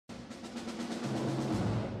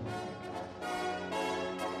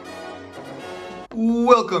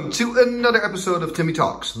Welcome to another episode of Timmy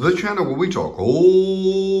Talks, the channel where we talk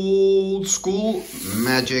old school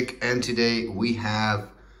magic. And today we have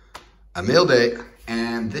a mail day,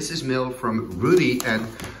 and this is mail from Rudy. And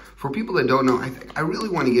for people that don't know, I really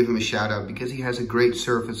want to give him a shout out because he has a great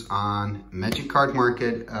service on Magic Card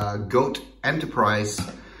Market, Goat Enterprise.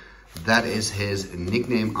 That is his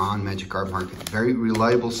nickname on Magic Card Market. Very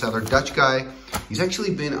reliable seller, Dutch guy. He's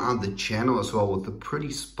actually been on the channel as well with a pretty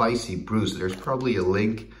spicy brews. There's probably a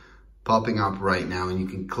link popping up right now and you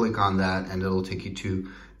can click on that and it'll take you to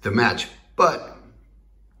the match. But,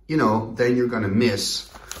 you know, then you're gonna miss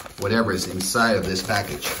whatever is inside of this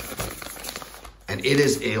package. And it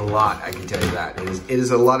is a lot, I can tell you that. It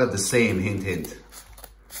is a lot of the same, hint, hint.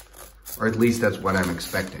 Or at least that's what I'm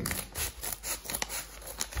expecting.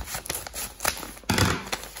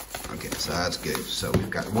 Okay, so that's good. So we've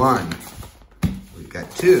got one, we've got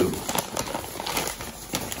two,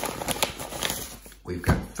 we've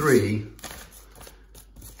got three,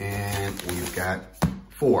 and we've got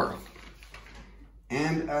four.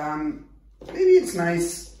 And maybe it's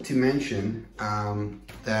nice to mention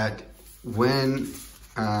that when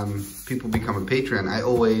people become a patron, I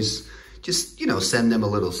always just, you know, send them a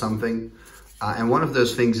little something. And one of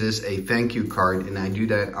those things is a thank you card, and I do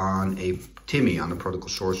that on a Timmy, on a Protocol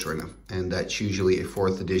Sorcerer, and that's usually a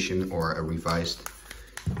 4th edition or a revised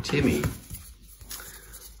Timmy.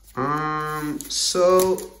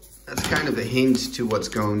 So that's kind of a hint to what's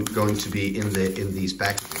going to be in these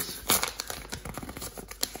packages.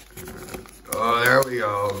 Oh, there we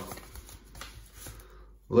go.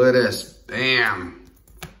 Look at this, bam.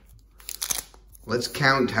 Let's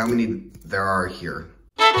count how many there are here.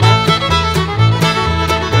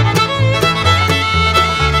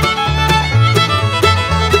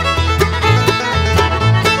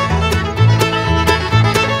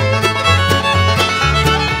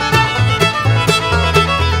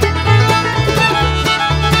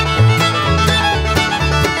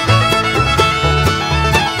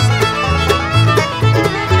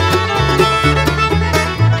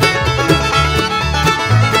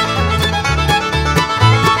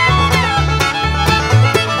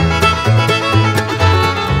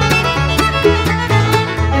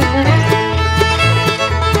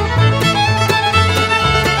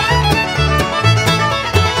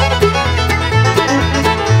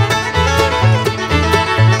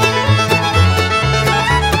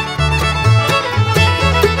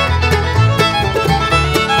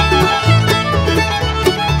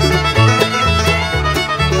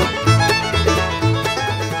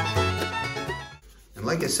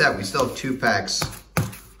 Like I said, we still have 2 packs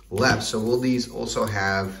left. So will these also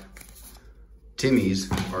have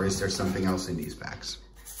Timmys, or is there something else in these packs?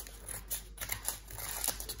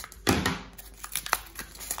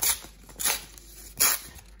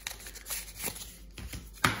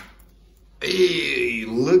 Hey,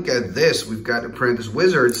 look at this. We've got Apprentice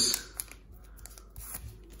Wizards.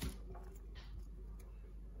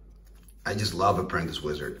 I just love Apprentice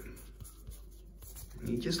Wizard.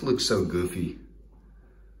 He just looks so goofy.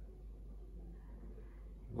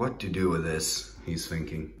 What to do with this, he's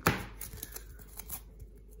thinking.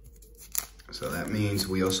 So that means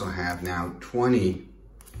we also have now 20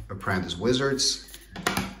 Apprentice Wizards.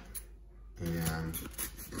 And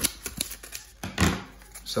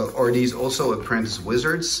so are these also Apprentice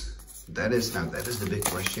Wizards? That is the big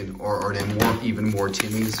question. Or are there even more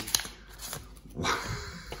Timmys?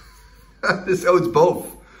 Oh, it's both.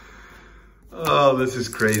 Oh, this is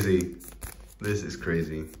crazy. This is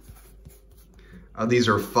crazy. These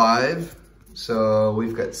are 5, so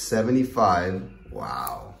we've got 75.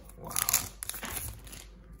 Wow, wow.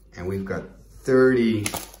 And we've got 30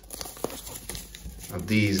 of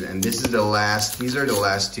these, and this is the last, these are the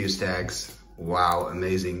last 2 stacks. Wow,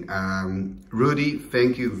 amazing. Rudy,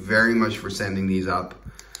 thank you very much for sending these up,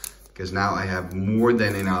 because now I have more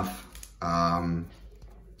than enough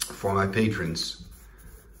for my patrons.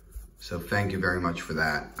 So thank you very much for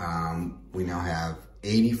that. We now have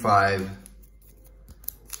 85.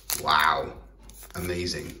 Wow,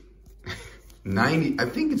 amazing. 90, I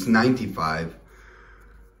think it's 95.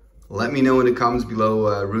 Let me know in the comments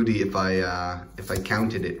below, Rudy, if I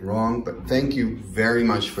counted it wrong. But thank you very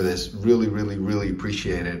much for this. Really, really, really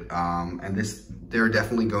appreciate it. And they're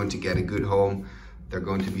definitely going to get a good home. They're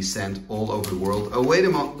going to be sent all over the world. Oh, wait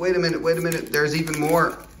a minute. There's even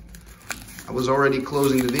more. I was already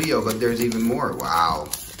closing the video, but there's even more. Wow.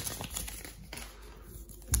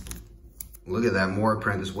 Look at that, more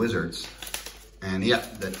Apprentice Wizards. And yeah,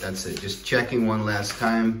 that's it. Just checking one last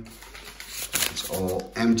time. It's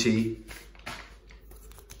all empty.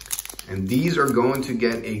 And these are going to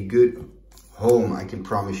get a good home, I can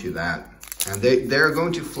promise you that. And they're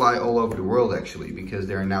going to fly all over the world, actually, because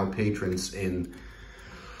there are now patrons in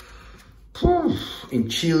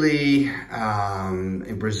Chile,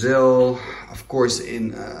 in Brazil, of course, in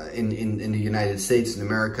the United States, in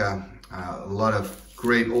America. A lot of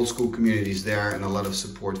great old school communities there and a lot of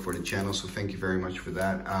support for the channel. So thank you very much for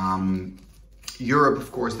that. Europe,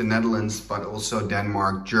 of course, the Netherlands, but also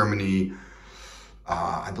Denmark, Germany,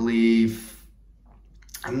 I believe.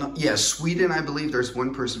 Sweden, I believe there's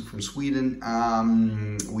one person from Sweden.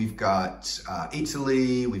 We've got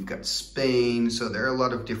Italy, we've got Spain. So there are a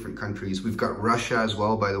lot of different countries. We've got Russia as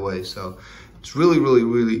well, by the way. So it's really, really,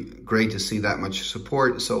 really great to see that much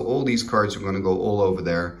support. So all these cards are going to go all over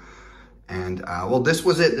there. And well, this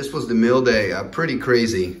was it. This was the Mailday, a pretty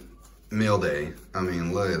crazy Mailday. I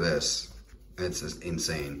mean, look at this. It's just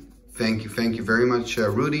insane. Thank you very much,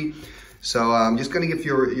 Rudy. So I'm just going to give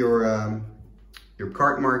your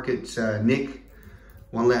card market, Nick,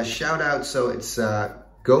 one last shout out. So it's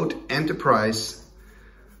Goat Enterprise,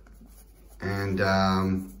 and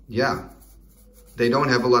yeah, they don't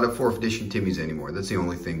have a lot of 4th edition Timmys anymore. That's the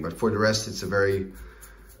only thing, but for the rest, it's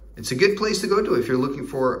a good place to go to if you're looking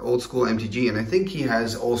for old school MTG, and I think he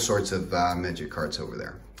has all sorts of Magic cards over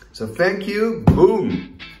there. So thank you,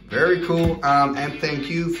 boom, very cool, and thank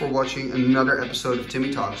you for watching another episode of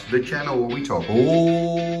Timmy Talks, the channel where we talk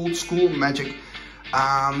old school Magic.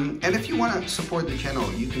 And if you want to support the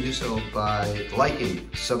channel, you can do so by liking,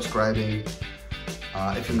 subscribing,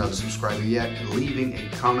 if you're not a subscriber yet, leaving a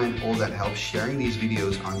comment. All that helps, sharing these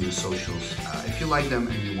videos on your socials if you like them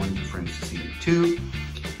and you want your friends to see them too.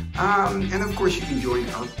 And of course, you can join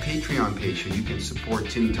our Patreon page so you can support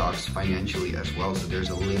Timmy Talks financially as well. So there's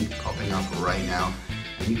a link popping up right now,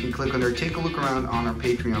 and you can click on there, take a look around on our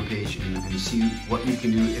Patreon page and see what you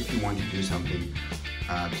can do if you want to do something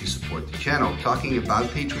to support the channel. Talking about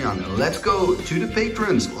Patreon, let's go to the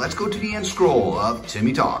patrons. Let's go to the end scroll of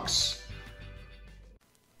Timmy Talks.